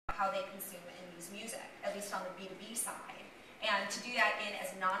how they consume and use music, at least on the B2B side. And to do that in as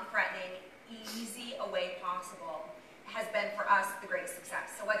non-threatening, easy a way possible has been for us the greatest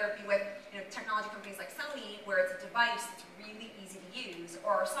success. So whether it be with technology companies like Sony, where it's a device that's really easy to use,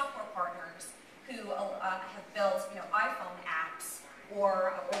 or our software partners who have built iPhone apps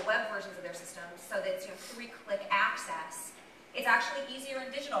or web versions of their systems so that it's 3-click access. It's actually easier in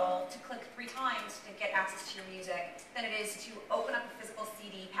digital to click 3 times to get access to your music than it is to open up a physical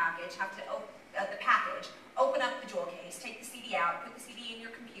CD package, have to open up the jewel case, take the CD out, put the CD in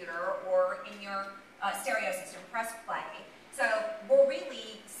your computer or in your stereo system, press play. So we're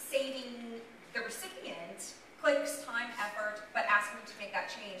really saving the recipient clicks, time, effort, but asking them to make that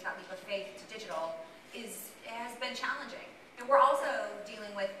change, that leap of faith to digital, has been challenging. And we're also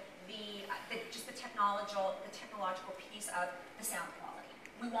dealing with just the technological piece of the sound quality.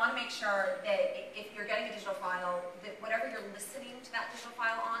 We want to make sure that if you're getting a digital file, that whatever you're listening to that digital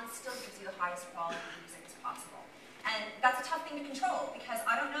file on still gives you the highest quality of music as possible. And that's a tough thing to control, because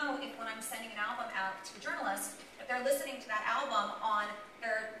I don't know if when I'm sending an album out to a journalist, if they're listening to that album on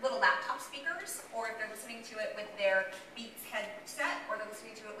their little laptop speakers, or if they're listening to it with their Beats headset, or they're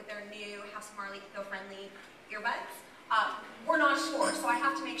listening to it with their new House of Marley eco-friendly earbuds. We're not sure, so I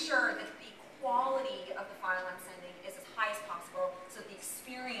have to make sure that the quality of the file I'm sending is as high as possible, so that the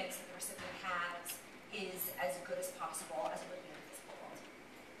experience that the recipient has is as good as possible as it would be in the physical world.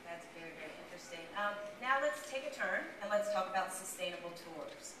 That's very, very interesting. Now let's take a turn and let's talk about sustainable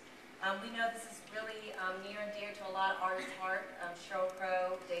tours. We know this is really near and dear to a lot of artists' heart. Sheryl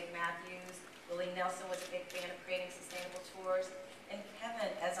Crow, Dave Matthews, Willie Nelson was a big fan of creating sustainable tours. And Kevin,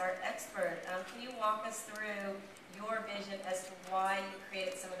 as our expert, can you walk us through your vision as to why you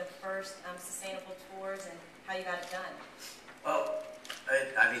created some of the first sustainable tours and how you got it done? Well,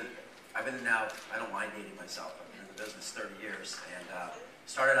 I mean, I've been now, I don't mind dating myself. I've been in the business 30 years and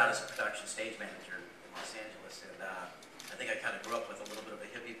started out as a production stage manager in Los Angeles. And I think I kind of grew up with a little bit of a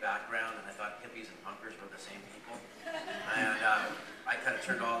hippie background, and I thought hippies and punkers were the same people. And I kind of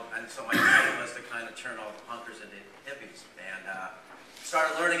so my plan was to kind of turn all the punkers into hippies. And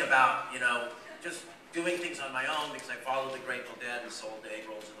started learning about, just doing things on my own, because I followed the Grateful Dead and sold egg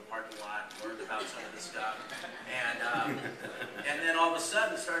rolls in the parking lot, learned about some of this stuff. And then all of a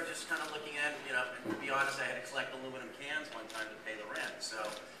sudden started just kind of looking at, and to be honest, I had to collect aluminum cans one time to pay the rent. So,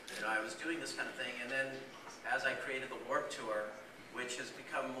 I was doing this kind of thing. And then as I created the Warped Tour, which has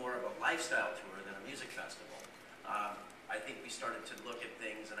become more of a lifestyle tour than a music festival, I think we started to look at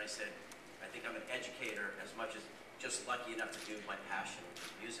things, and I said, I think I'm an educator as much as just lucky enough to do my passion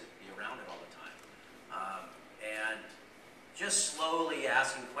with music, be around it all the time. And just slowly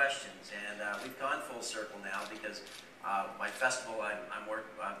asking questions, and we've gone full circle now, because my festival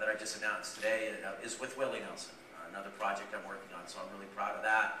that I just announced today is with Willie Nelson, another project I'm working on, so I'm really proud of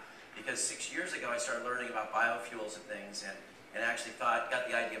that. Because 6 years ago I started learning about biofuels and things, and actually got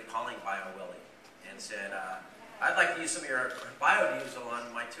the idea of calling Bio Willie, and said, I'd like to use some of your biodiesel on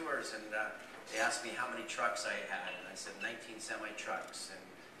my tours. And they asked me how many trucks I had, and I said 19 semi-trucks, and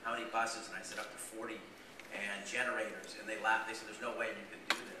how many buses, and I said up to 40, and generators, and they laughed. They said, there's no way you could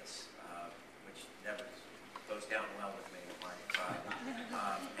do this, which never goes down well with me.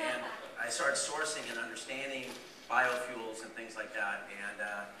 And I started sourcing and understanding biofuels and things like that, and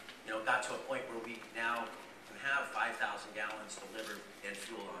got to a point where we now can have 5,000 gallons delivered and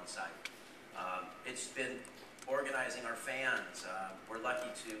fuel on site. It's been organizing our fans. We're lucky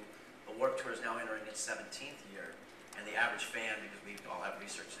the Warped Tour is now entering its 17th year, and the average fan, because we all have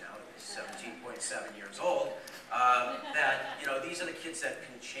research now, is 17.7 years old, that, these are the kids that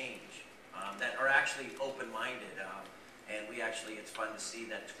can change, that are actually open-minded, and it's fun to see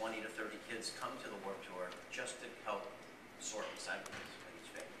that 20 to 30 kids come to the Warped Tour just to help sort recycling at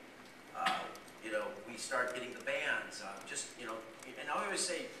each fan. We start getting the bands, and I always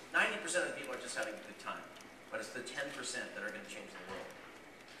say 90% of the people are just having a good time, but it's the 10% that are going to change the world.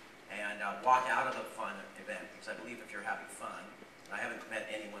 And walk out of the fun event, because I believe if you're having fun, and I haven't met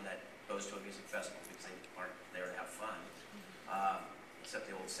anyone that goes to a music festival because they aren't there to have fun, except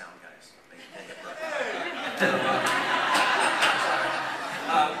the old sound guys. They get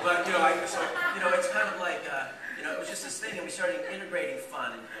but it's kind of like it was just this thing, and we started integrating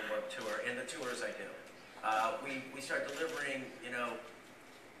fun into the Warped Tour and the tours I do. We started delivering,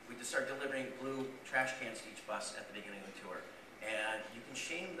 we just started delivering blue trash cans to each bus at the beginning of the tour. And you can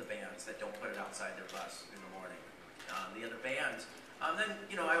shame the bands that don't put it outside their bus in the morning. The other bands, then,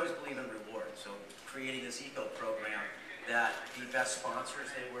 I always believe in reward. So creating this eco program that the best sponsors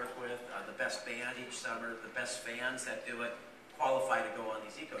they work with, the best band each summer, the best fans that do it, qualify to go on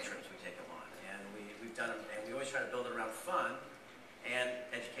these eco trips we take them on. And we've done them, and we always try to build it around fun and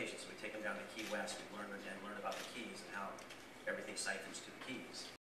education. down to Key West, we learned about the Keys and how everything siphons to the Keys.